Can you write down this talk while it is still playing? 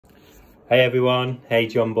Hey everyone, hey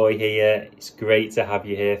John Boy here. It's great to have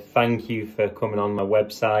you here. Thank you for coming on my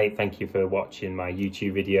website. Thank you for watching my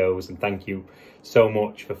YouTube videos, and thank you so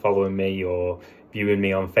much for following me or viewing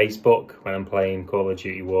me on Facebook when I'm playing Call of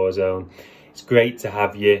Duty Warzone. It's great to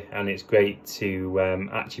have you, and it's great to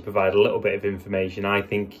actually provide a little bit of information I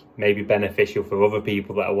think may be beneficial for other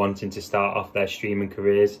people that are wanting to start off their streaming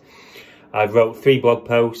careers. I've wrote 3 blog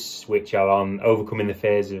posts which are on overcoming the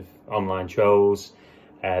fears of online trolls.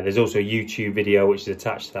 There's also a YouTube video which is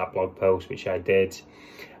attached to that blog post which I did.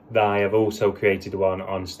 I have also created one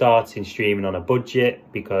on starting streaming on a budget,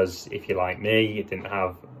 because if you're like me, you didn't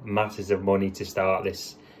have masses of money to start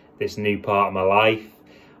this new part of my life,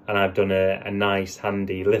 and I've done a nice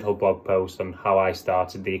handy little blog post on how I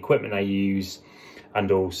started, the equipment I use,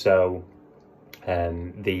 and also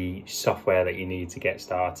the software that you need to get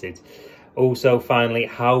started. Also, finally,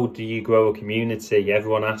 how do you grow a community?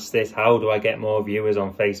 Everyone asks this. How do I get more viewers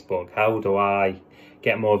on Facebook? How do I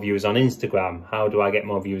get more viewers on Instagram? How do I get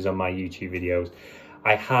more viewers on my YouTube videos?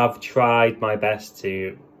 I have tried my best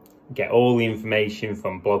to get all the information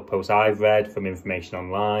from blog posts I've read, from information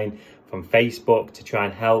online, from Facebook, to try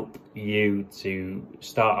and help you to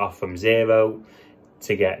start off from zero,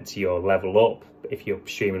 to get to your level up if you're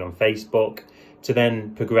streaming on Facebook, to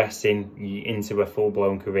then progressing into a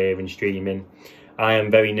full-blown career in streaming. I am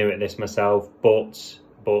very new at this myself, but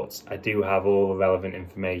I do have all the relevant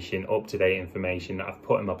information, up-to-date information that I've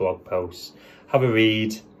put in my blog posts. Have a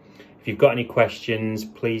read. If you've got any questions,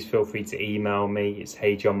 please feel free to email me. It's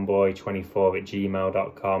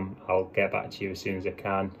heyjohnboy24@gmail.com. I'll get back to you as soon as I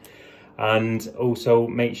can. And also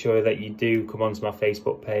make sure that you do come onto my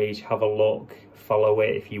Facebook page, have a look, follow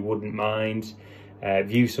it if you wouldn't mind.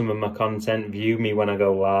 View some of my content, view me when I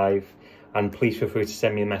go live, and please feel free to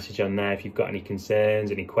send me a message on there if you've got any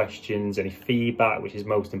concerns, any questions, any feedback, which is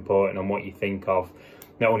most important, on what you think of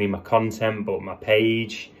not only my content but my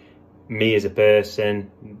page, me as a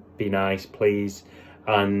person. Be nice, please.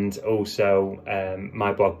 And also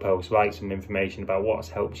my blog post, write some information about what's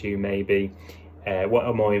helped you, maybe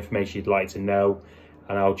what more information you'd like to know,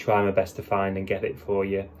 and I'll try my best to find and get it for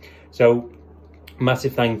you. So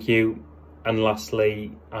massive thank you. And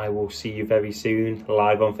lastly, I will see you very soon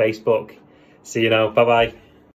live on Facebook. See you now. Bye bye.